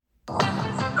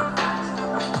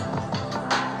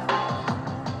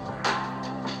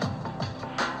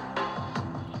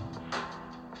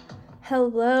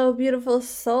Hello, beautiful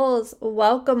souls.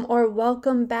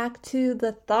 Welcome back to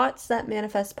the Thoughts That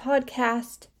Manifest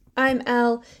podcast. I'm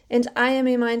Elle, and I am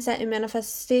a mindset and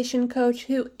manifestation coach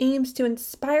who aims to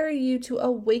inspire you to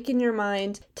awaken your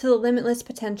mind to the limitless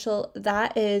potential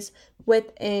that is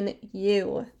within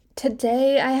you.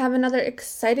 Today, I have another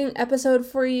exciting episode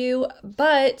for you,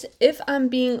 but if I'm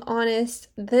being honest,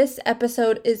 this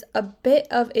episode is a bit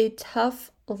of a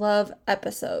tough love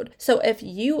episode. So if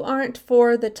you aren't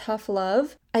for the tough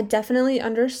love, I definitely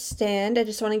understand. I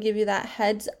just want to give you that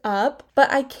heads up.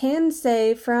 But I can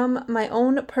say from my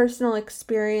own personal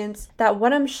experience that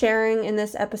what I'm sharing in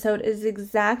this episode is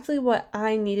exactly what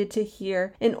I needed to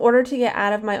hear in order to get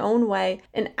out of my own way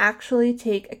and actually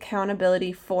take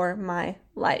accountability for my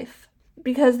life.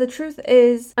 Because the truth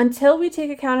is, until we take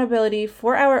accountability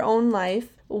for our own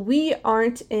life, we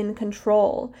aren't in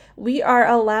control. We are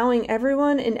allowing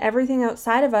everyone and everything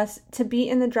outside of us to be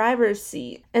in the driver's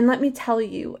seat. And let me tell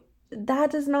you,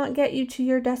 that does not get you to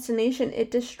your destination.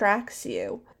 It distracts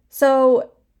you.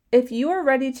 So if you are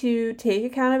ready to take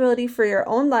accountability for your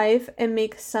own life and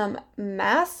make some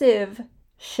massive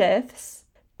shifts,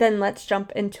 then let's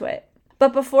jump into it.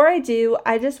 But before I do,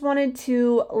 I just wanted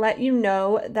to let you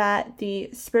know that the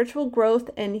Spiritual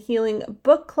Growth and Healing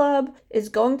Book Club is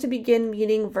going to begin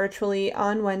meeting virtually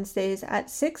on Wednesdays at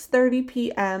 6:30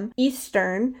 p.m.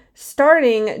 Eastern,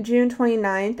 starting June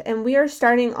 29th, and we are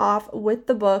starting off with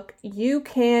the book You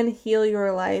Can Heal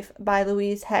Your Life by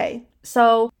Louise Hay.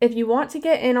 So if you want to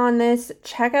get in on this,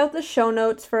 check out the show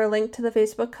notes for a link to the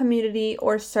Facebook community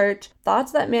or search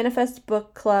Thoughts That Manifest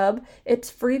Book Club.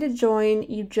 It's free to join.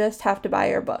 You just have to buy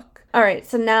your book. All right,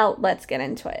 so now let's get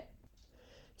into it.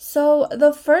 So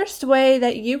the first way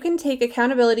that you can take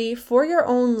accountability for your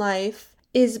own life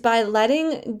is by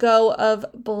letting go of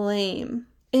blame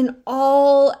in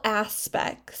all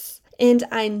aspects. And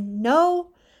I know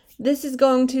this is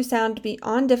going to sound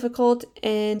beyond difficult,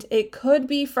 and it could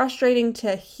be frustrating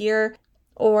to hear,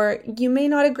 or you may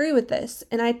not agree with this,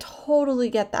 and I totally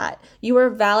get that. You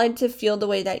are valid to feel the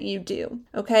way that you do,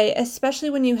 okay? Especially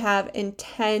when you have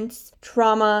intense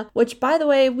trauma, which, by the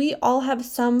way, we all have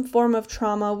some form of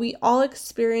trauma. We all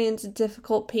experience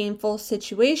difficult, painful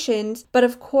situations, but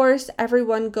of course,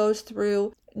 everyone goes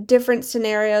through different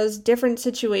scenarios, different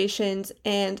situations,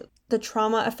 and the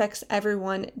trauma affects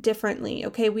everyone differently,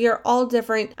 okay? We are all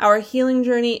different. Our healing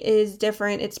journey is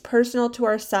different. It's personal to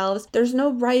ourselves. There's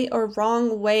no right or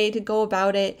wrong way to go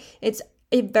about it. It's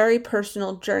a very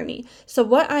personal journey. So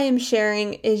what I am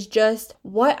sharing is just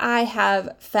what I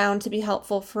have found to be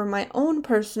helpful for my own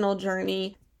personal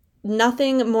journey.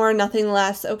 Nothing more, nothing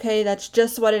less, okay? That's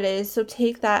just what it is, so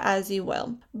take that as you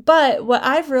will. But what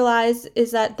I've realized is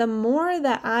that the more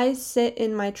that I sit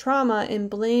in my trauma and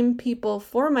blame people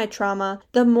for my trauma,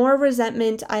 the more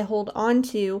resentment I hold on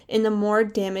to and the more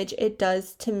damage it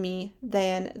does to me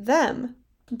than them.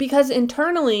 Because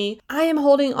internally, I am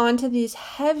holding on to these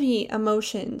heavy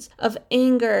emotions of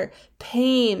anger,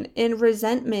 pain, and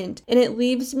resentment, and it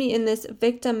leaves me in this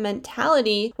victim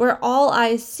mentality where all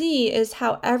I see is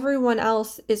how everyone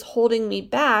else is holding me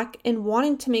back and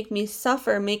wanting to make me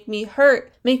suffer, make me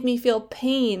hurt, make me feel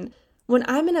pain. When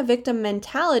I'm in a victim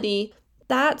mentality,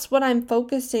 that's what I'm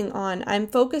focusing on. I'm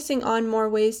focusing on more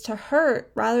ways to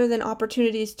hurt rather than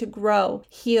opportunities to grow,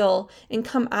 heal, and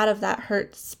come out of that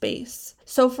hurt space.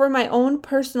 So for my own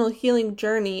personal healing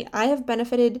journey, I have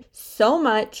benefited so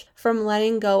much from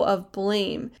letting go of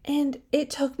blame. And it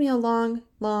took me a long,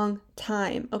 long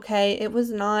time, okay? It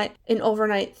was not an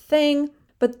overnight thing.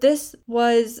 But this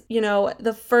was,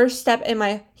 the first step in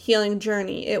my healing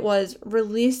journey. It was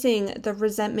releasing the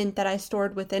resentment that I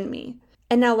stored within me.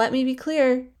 And now let me be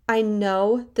clear, I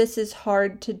know this is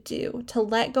hard to do, to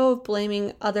let go of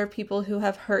blaming other people who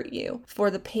have hurt you for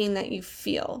the pain that you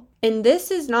feel. And this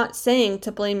is not saying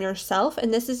to blame yourself,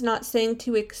 and this is not saying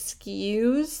to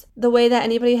excuse the way that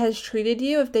anybody has treated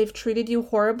you. If they've treated you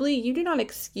horribly, you do not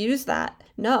excuse that.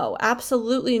 No,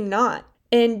 absolutely not.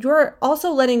 And you're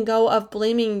also letting go of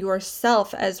blaming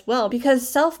yourself as well, because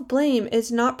self-blame is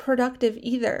not productive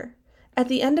either. At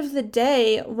the end of the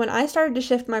day, when I started to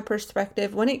shift my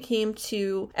perspective when it came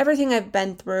to everything I've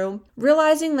been through,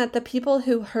 realizing that the people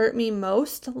who hurt me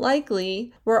most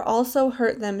likely were also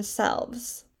hurt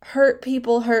themselves. Hurt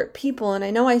people, and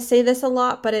I know I say this a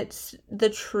lot, but it's the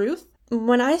truth.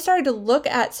 when I started to look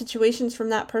at situations from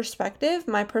that perspective,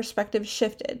 my perspective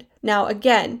shifted. Now,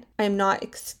 again, I'm not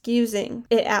excusing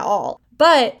it at all.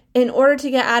 But in order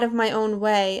to get out of my own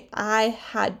way, I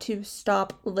had to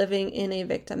stop living in a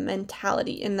victim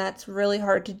mentality. And that's really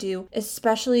hard to do,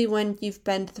 especially when you've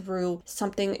been through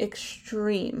something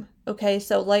extreme. Okay,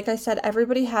 so like I said,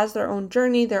 everybody has their own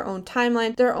journey, their own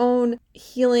timeline, their own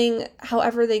healing,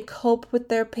 however they cope with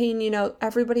their pain.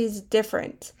 Everybody's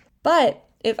different. But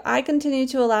if I continue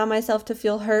to allow myself to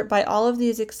feel hurt by all of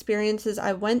these experiences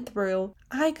I went through,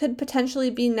 I could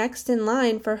potentially be next in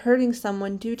line for hurting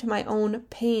someone due to my own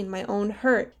pain, my own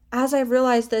hurt. As I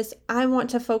realize this, I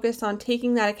want to focus on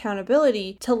taking that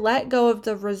accountability, to let go of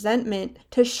the resentment,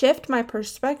 to shift my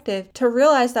perspective, to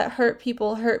realize that hurt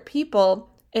people,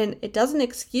 and it doesn't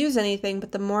excuse anything,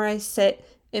 but the more I sit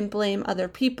and blame other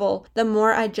people, the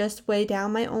more I just weigh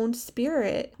down my own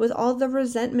spirit with all the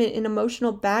resentment and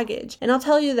emotional baggage. And I'll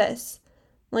tell you this,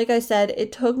 like I said,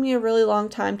 it took me a really long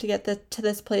time to get to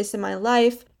this place in my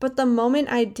life, but the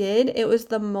moment I did, it was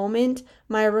the moment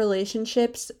my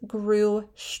relationships grew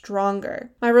stronger.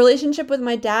 My relationship with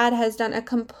my dad has done a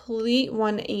complete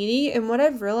 180, and what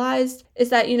I've realized is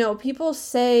that, people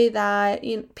say that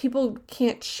people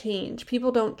can't change,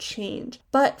 people don't change.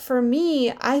 But for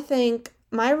me, I think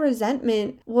my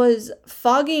resentment was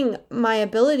fogging my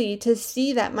ability to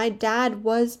see that my dad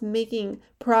was making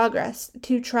progress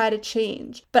to try to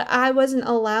change. But I wasn't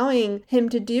allowing him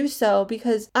to do so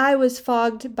because I was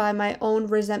fogged by my own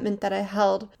resentment that I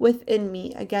held within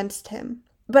me against him.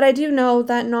 But I do know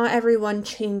that not everyone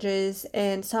changes,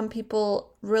 and some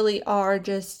people really are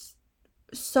just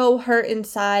so hurt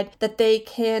inside that they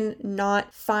can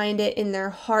not find it in their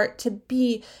heart to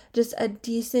be just a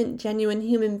decent, genuine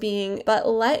human being. But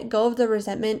let go of the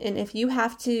resentment, and if you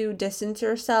have to distance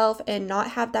yourself and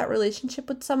not have that relationship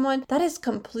with someone, that is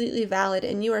completely valid,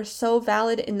 and you are so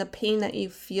valid in the pain that you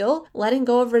feel. Letting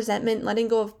go of resentment, letting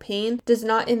go of pain does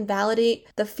not invalidate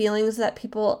the feelings that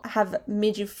people have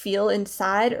made you feel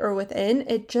inside or within.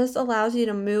 It just allows you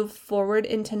to move forward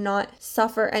and to not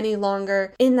suffer any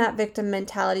longer in that victim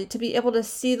mentality, to be able to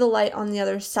see the light on the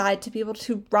other side, to be able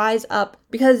to rise up,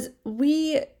 because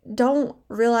we don't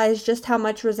realize just how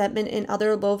much resentment and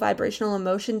other low vibrational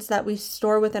emotions that we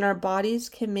store within our bodies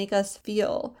can make us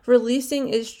feel. Releasing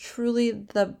is truly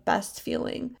the best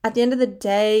feeling. At the end of the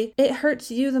day, it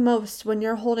hurts you the most when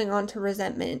you're holding on to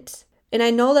resentment. And I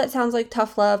know that sounds like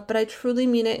tough love, but I truly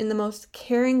mean it in the most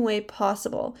caring way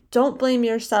possible. Don't blame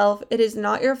yourself. It is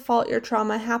not your fault your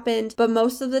trauma happened, but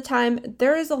most of the time,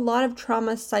 there is a lot of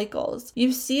trauma cycles.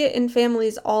 You see it in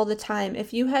families all the time.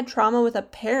 If you had trauma with a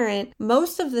parent,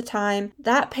 most of the time,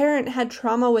 that parent had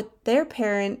trauma with their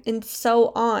parent, and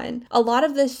so on. A lot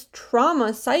of this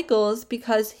trauma cycles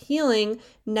because healing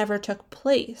never took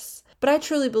place. But I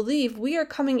truly believe we are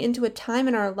coming into a time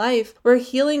in our life where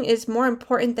healing is more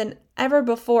important than ever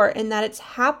before, and that it's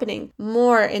happening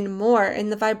more and more,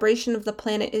 and the vibration of the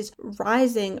planet is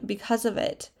rising because of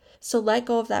it. So let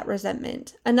go of that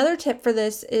resentment. Another tip for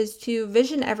this is to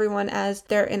vision everyone as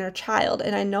their inner child.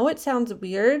 And I know it sounds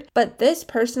weird, but this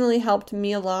personally helped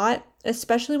me a lot,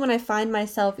 especially when I find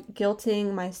myself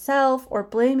guilting myself or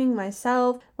blaming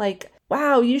myself, like,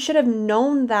 wow, you should have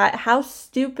known that. How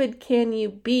stupid can you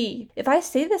be? If I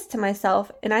say this to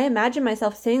myself and I imagine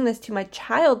myself saying this to my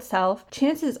child self,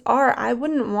 chances are I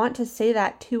wouldn't want to say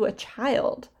that to a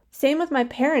child. Same with my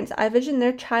parents. I vision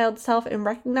their child self and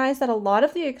recognize that a lot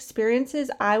of the experiences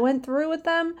I went through with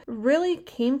them really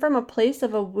came from a place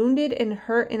of a wounded and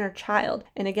hurt inner child.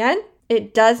 And again,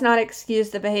 it does not excuse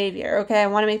the behavior, okay? I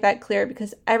want to make that clear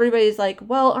because everybody's like,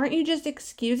 well, aren't you just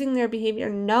excusing their behavior?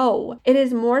 No, it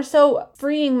is more so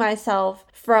freeing myself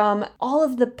from all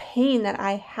of the pain that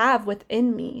I have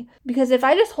within me. Because if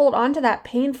I just hold on to that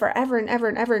pain forever and ever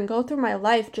and ever and go through my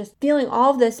life just feeling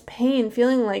all of this pain,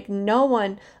 feeling like no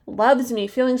one loves me,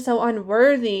 feeling so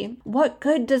unworthy, what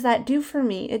good does that do for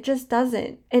me? It just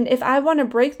doesn't. And if I want to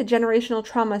break the generational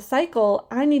trauma cycle,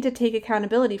 I need to take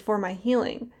accountability for my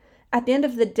healing. At the end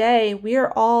of the day, we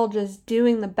are all just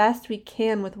doing the best we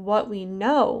can with what we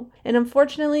know. And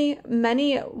unfortunately,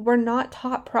 many were not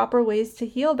taught proper ways to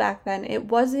heal back then. It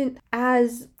wasn't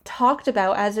as talked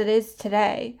about as it is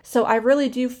today. So I really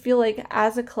do feel like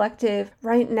as a collective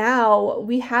right now,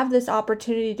 we have this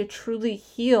opportunity to truly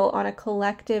heal on a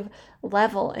collective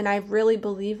level. And I really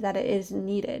believe that it is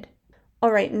needed.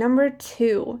 All right, number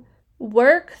 2.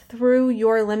 Work through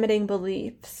your limiting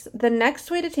beliefs. The next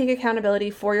way to take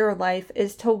accountability for your life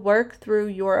is to work through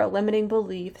your limiting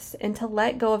beliefs and to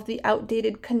let go of the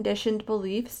outdated conditioned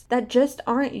beliefs that just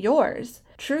aren't yours.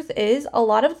 Truth is, a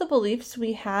lot of the beliefs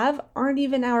we have aren't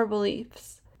even our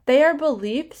beliefs. They are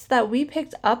beliefs that we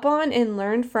picked up on and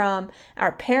learned from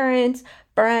our parents,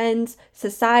 friends,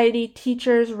 society,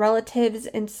 teachers, relatives,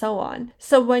 and so on.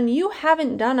 So when you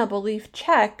haven't done a belief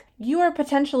check, you are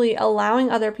potentially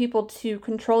allowing other people to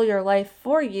control your life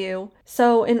for you.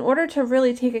 So in order to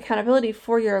really take accountability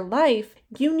for your life,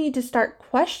 you need to start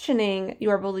questioning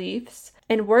your beliefs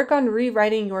and work on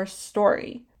rewriting your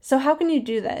story. So how can you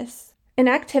do this? An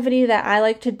activity that I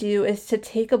like to do is to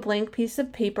take a blank piece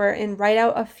of paper and write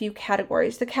out a few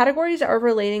categories. The categories are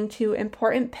relating to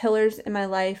important pillars in my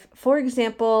life. For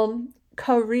example,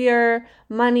 career,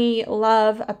 money,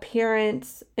 love,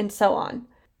 appearance, and so on.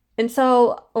 And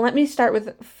so let me start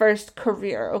with first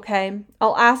career, okay?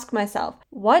 I'll ask myself,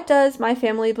 what does my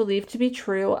family believe to be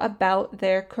true about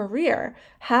their career?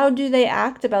 How do they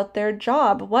act about their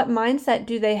job? What mindset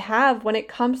do they have when it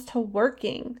comes to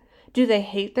working? Do they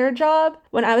hate their job?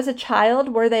 When I was a child,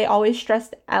 were they always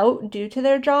stressed out due to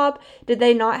their job? Did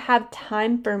they not have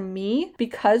time for me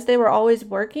because they were always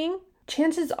working?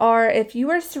 Chances are, if you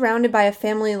were surrounded by a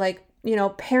family like,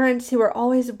 parents who were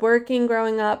always working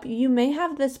growing up, you may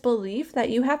have this belief that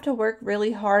you have to work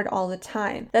really hard all the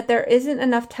time, that there isn't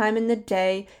enough time in the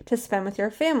day to spend with your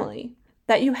family,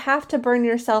 that you have to burn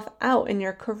yourself out in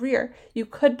your career. You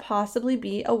could possibly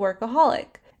be a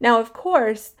workaholic. Now, of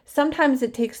course, sometimes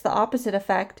it takes the opposite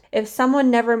effect. If someone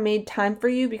never made time for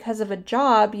you because of a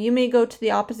job, you may go to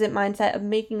the opposite mindset of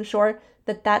making sure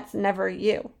that that's never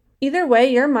you. Either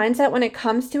way, your mindset when it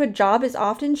comes to a job is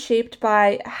often shaped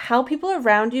by how people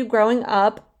around you growing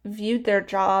up viewed their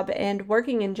job and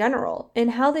working in general,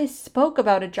 and how they spoke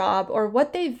about a job or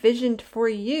what they visioned for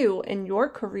you in your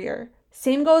career.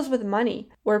 Same goes with money.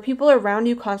 Were people around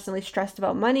you constantly stressed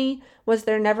about money? Was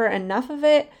there never enough of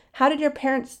it? How did your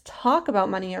parents talk about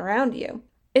money around you?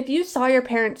 If you saw your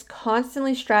parents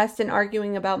constantly stressed and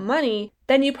arguing about money,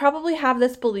 then you probably have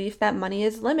this belief that money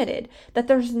is limited, that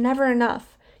there's never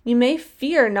enough. You may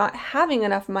fear not having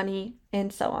enough money,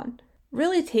 and so on.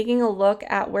 Really taking a look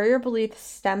at where your beliefs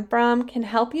stem from can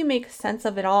help you make sense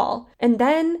of it all, and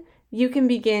then you can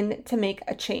begin to make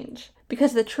a change.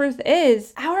 Because the truth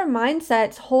is, our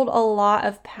mindsets hold a lot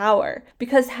of power,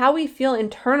 because how we feel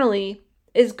internally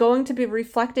is going to be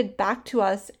reflected back to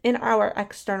us in our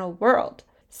external world.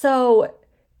 So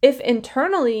if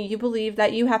internally you believe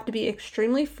that you have to be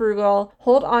extremely frugal,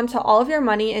 hold on to all of your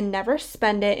money and never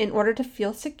spend it in order to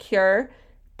feel secure,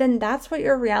 then that's what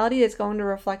your reality is going to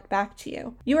reflect back to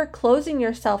you. You are closing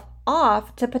yourself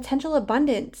off to potential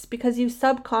abundance because you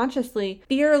subconsciously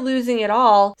fear losing it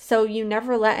all, so you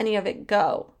never let any of it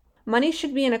go. Money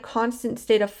should be in a constant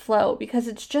state of flow because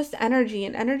it's just energy,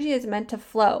 and energy is meant to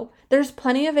flow. There's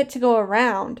plenty of it to go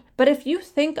around, but if you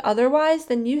think otherwise,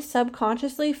 then you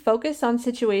subconsciously focus on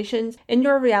situations in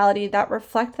your reality that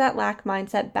reflect that lack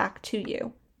mindset back to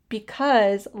you.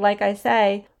 Because, like I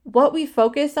say, what we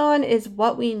focus on is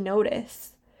what we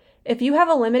notice. If you have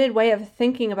a limited way of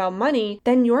thinking about money,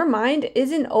 then your mind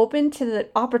isn't open to the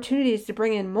opportunities to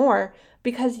bring in more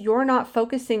because you're not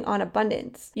focusing on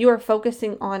abundance. You are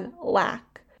focusing on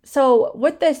lack. So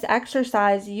with this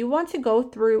exercise, you want to go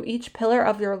through each pillar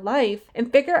of your life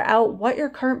and figure out what your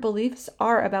current beliefs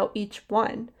are about each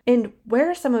one and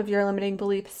where some of your limiting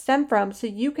beliefs stem from so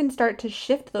you can start to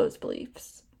shift those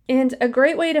beliefs. And a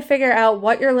great way to figure out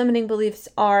what your limiting beliefs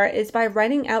are is by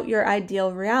writing out your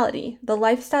ideal reality, the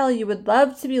lifestyle you would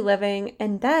love to be living,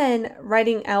 and then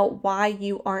writing out why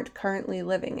you aren't currently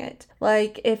living it.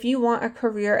 Like if you want a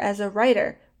career as a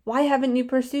writer, why haven't you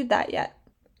pursued that yet?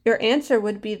 Your answer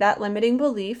would be that limiting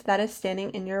belief that is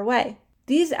standing in your way.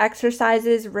 These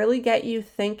exercises really get you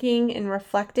thinking and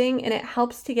reflecting, and it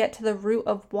helps to get to the root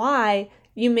of why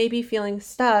you may be feeling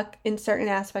stuck in certain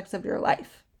aspects of your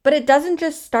life. But it doesn't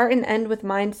just start and end with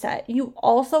mindset. You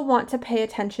also want to pay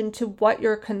attention to what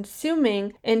you're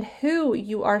consuming and who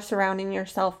you are surrounding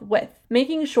yourself with,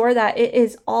 making sure that it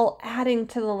is all adding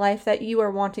to the life that you are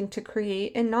wanting to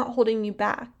create and not holding you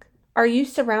back. Are you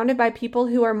surrounded by people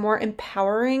who are more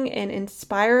empowering and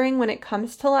inspiring when it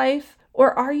comes to life?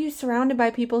 Or are you surrounded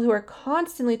by people who are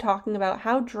constantly talking about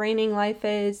how draining life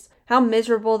is, how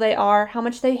miserable they are, how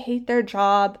much they hate their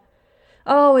job?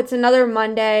 Oh, it's another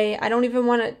Monday. I don't even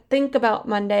want to think about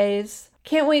Mondays.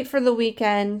 Can't wait for the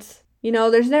weekend.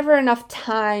 There's never enough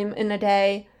time in a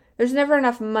day. There's never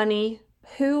enough money.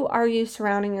 Who are you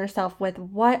surrounding yourself with?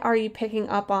 What are you picking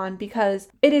up on? Because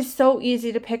it is so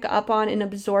easy to pick up on and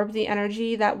absorb the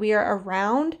energy that we are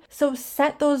around. So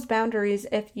set those boundaries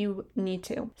if you need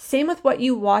to. Same with what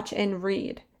you watch and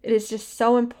read. It is just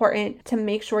so important to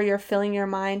make sure you're filling your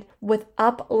mind with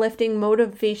uplifting,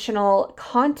 motivational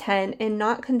content and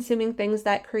not consuming things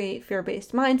that create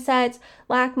fear-based mindsets,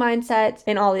 lack mindsets,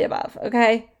 and all the above,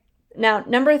 okay? Now,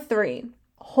 number 3,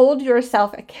 hold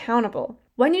yourself accountable.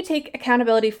 When you take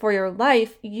accountability for your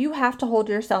life, you have to hold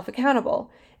yourself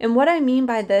accountable. And what I mean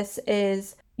by this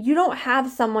is you don't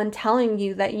have someone telling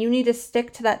you that you need to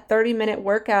stick to that 30-minute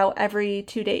workout every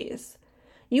 2 days.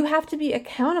 You have to be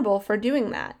accountable for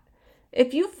doing that.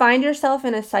 If you find yourself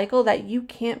in a cycle that you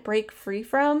can't break free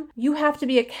from, you have to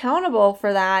be accountable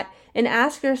for that and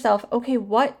ask yourself, okay,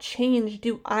 what change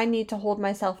do I need to hold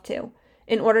myself to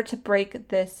in order to break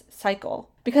this cycle?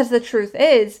 Because the truth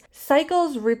is,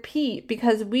 cycles repeat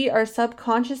because we are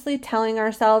subconsciously telling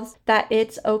ourselves that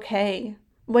it's okay.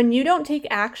 When you don't take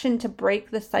action to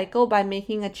break the cycle by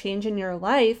making a change in your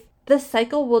life, the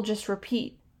cycle will just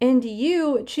repeat. And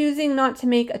you choosing not to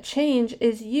make a change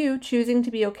is you choosing to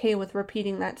be okay with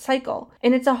repeating that cycle.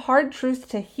 And it's a hard truth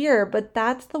to hear, but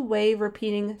that's the way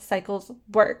repeating cycles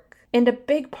work. And a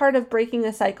big part of breaking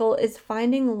a cycle is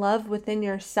finding love within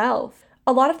yourself.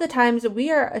 A lot of the times we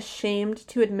are ashamed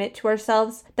to admit to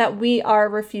ourselves that we are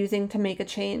refusing to make a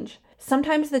change.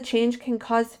 Sometimes the change can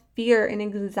cause fear and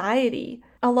anxiety.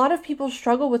 A lot of people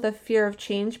struggle with a fear of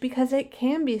change because it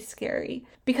can be scary,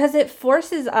 because it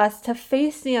forces us to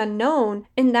face the unknown,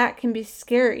 and that can be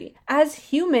scary. As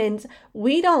humans,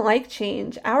 we don't like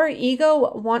change. Our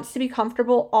ego wants to be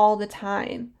comfortable all the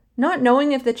time. Not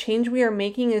knowing if the change we are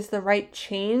making is the right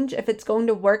change, if it's going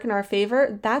to work in our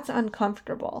favor, that's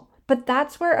uncomfortable. But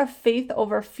that's where a faith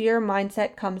over fear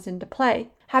mindset comes into play.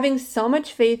 Having so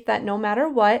much faith that no matter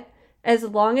what, as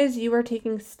long as you are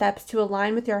taking steps to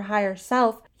align with your higher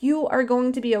self, you are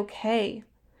going to be okay.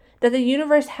 That the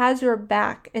universe has your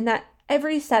back and that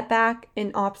every setback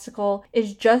and obstacle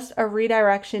is just a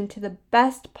redirection to the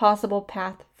best possible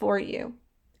path for you.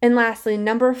 And lastly,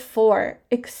 number 4,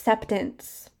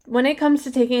 acceptance. When it comes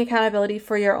to taking accountability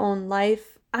for your own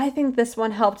life, I think this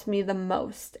one helped me the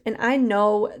most. And I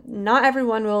know not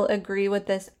everyone will agree with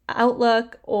this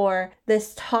outlook or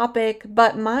this topic,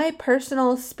 but my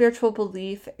personal spiritual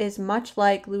belief is much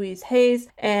like Louise Hay's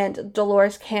and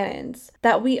Dolores Cannon's,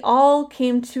 that we all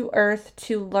came to Earth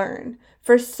to learn,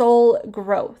 for soul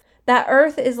growth. That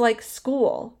Earth is like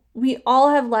school. We all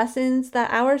have lessons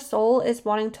that our soul is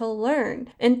wanting to learn.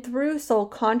 And through soul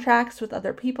contracts with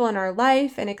other people in our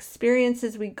life and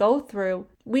experiences we go through,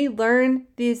 we learn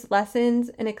these lessons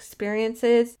and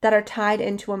experiences that are tied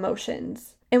into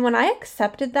emotions. And when I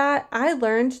accepted that, I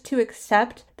learned to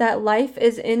accept that life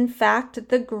is in fact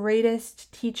the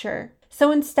greatest teacher.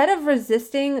 So instead of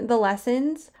resisting the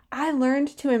lessons, I learned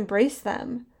to embrace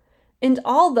them. And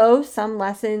although some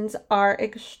lessons are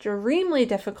extremely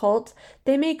difficult,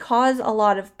 they may cause a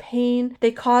lot of pain,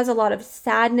 they cause a lot of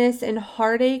sadness and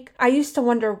heartache. I used to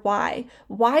wonder why.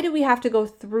 Why do we have to go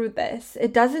through this?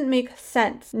 It doesn't make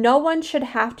sense. No one should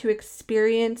have to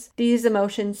experience these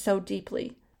emotions so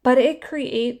deeply. But it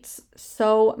creates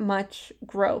so much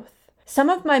growth. Some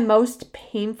of my most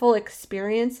painful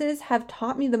experiences have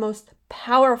taught me the most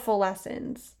powerful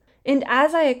lessons. And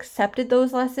as I accepted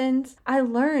those lessons, I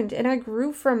learned and I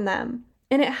grew from them.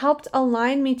 And it helped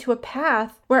align me to a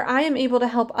path where I am able to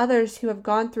help others who have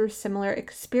gone through similar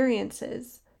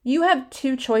experiences. You have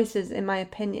 2 choices, in my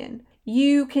opinion.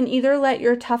 You can either let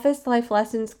your toughest life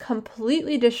lessons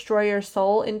completely destroy your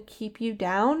soul and keep you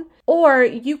down, or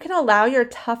you can allow your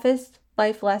toughest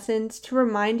life lessons to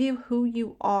remind you who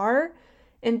you are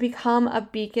and become a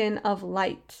beacon of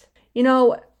light. You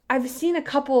know, I've seen a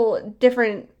couple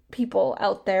different people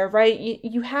out there, right?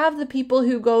 You have the people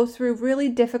who go through really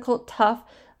difficult, tough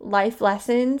life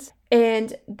lessons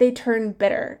and they turn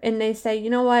bitter and they say, you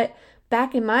know what,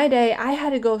 back in my day, I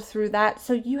had to go through that,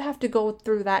 so you have to go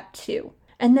through that too.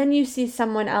 And then you see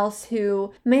someone else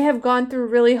who may have gone through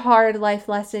really hard life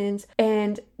lessons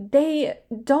and they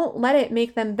don't let it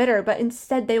make them bitter, but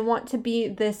instead they want to be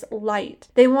this light.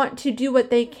 They want to do what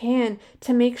they can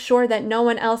to make sure that no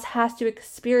one else has to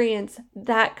experience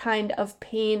that kind of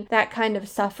pain, that kind of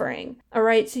suffering. All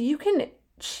right, so you can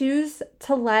choose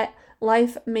to let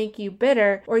life make you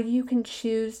bitter, or you can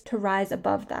choose to rise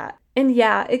above that. And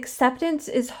yeah, acceptance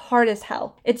is hard as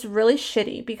hell. It's really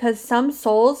shitty because some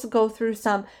souls go through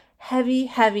some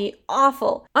heavy,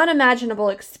 awful, unimaginable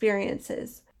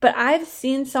experiences. But I've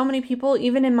seen so many people,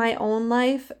 even in my own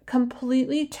life,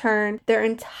 completely turn their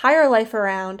entire life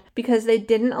around because they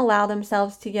didn't allow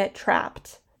themselves to get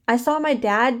trapped. I saw my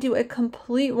dad do a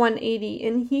complete 180,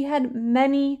 and he had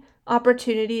many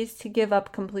opportunities to give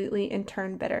up completely and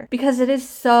turn bitter because it is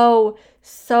so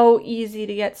easy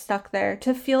to get stuck there,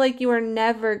 to feel like you are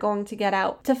never going to get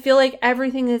out, to feel like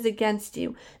everything is against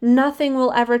you. Nothing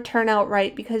will ever turn out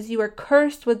right because you are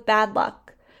cursed with bad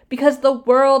luck, because the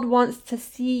world wants to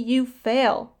see you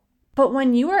fail. But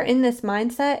when you are in this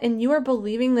mindset and you are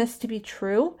believing this to be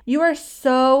true, you are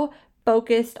so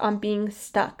focused on being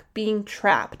stuck, being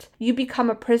trapped. You become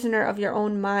a prisoner of your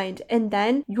own mind, and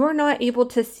then you're not able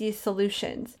to see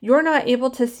solutions. You're not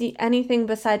able to see anything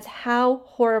besides how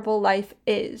horrible life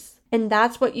is. And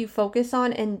that's what you focus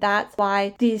on, and that's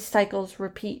why these cycles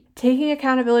repeat. Taking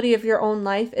accountability of your own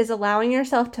life is allowing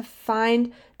yourself to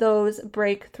find those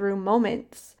breakthrough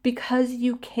moments because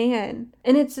you can.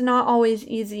 And it's not always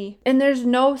easy. And there's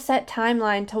no set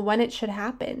timeline to when it should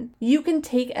happen. You can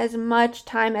take as much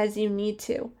time as you need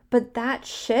to, but that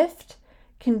shift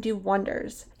can do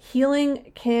wonders.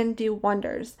 Healing can do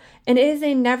wonders. And it is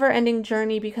a never-ending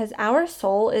journey because our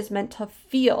soul is meant to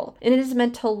feel and it is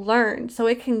meant to learn so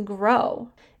it can grow.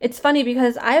 It's funny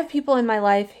because I have people in my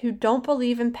life who don't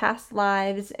believe in past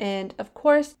lives, and of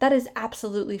course, that is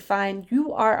absolutely fine.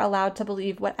 You are allowed to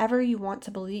believe whatever you want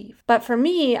to believe. But for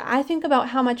me, I think about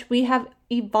how much we have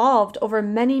evolved over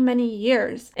many, many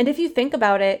years. And if you think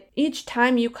about it, each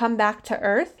time you come back to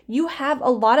Earth, you have a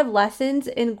lot of lessons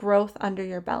and growth under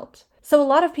your belt. So a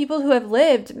lot of people who have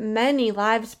lived many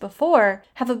lives before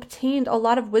have obtained a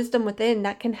lot of wisdom within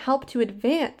that can help to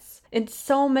advance in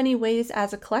so many ways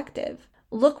as a collective.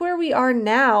 Look where we are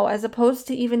now as opposed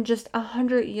to even just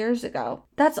 100 years ago.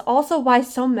 That's also why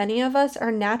so many of us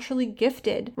are naturally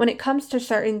gifted when it comes to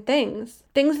certain things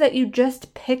that you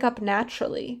just pick up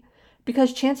naturally.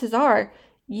 Because chances are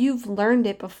you've learned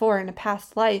it before in a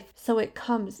past life, so it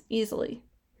comes easily.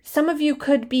 Some of you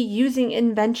could be using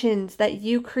inventions that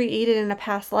you created in a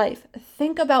past life.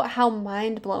 Think about how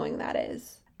mind-blowing that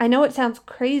is. I know it sounds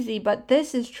crazy, but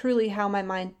this is truly how my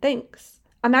mind thinks.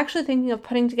 I'm actually thinking of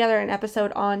putting together an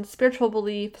episode on spiritual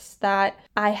beliefs that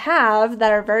I have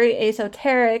that are very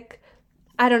esoteric.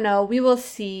 I don't know. We will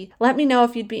see. Let me know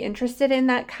if you'd be interested in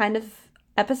that kind of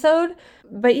episode.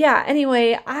 But yeah,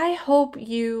 anyway, I hope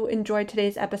you enjoyed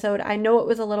today's episode. I know it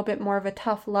was a little bit more of a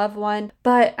tough love one,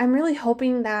 but I'm really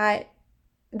hoping that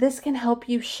this can help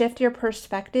you shift your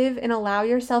perspective and allow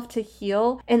yourself to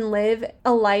heal and live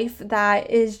a life that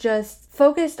is just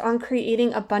focused on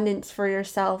creating abundance for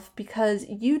yourself because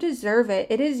you deserve it.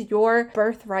 It is your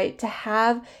birthright to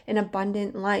have an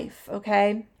abundant life,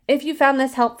 okay? If you found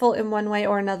this helpful in one way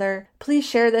or another, please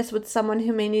share this with someone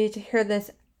who may need to hear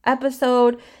this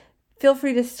episode. Feel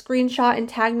free to screenshot and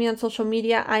tag me on social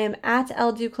media. I am at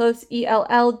ElDuclos,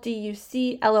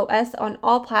 ELLDUCLOS on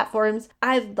all platforms.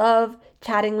 I love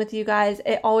chatting with you guys.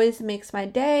 It always makes my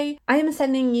day. I am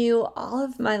sending you all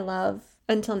of my love.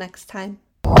 Until next time.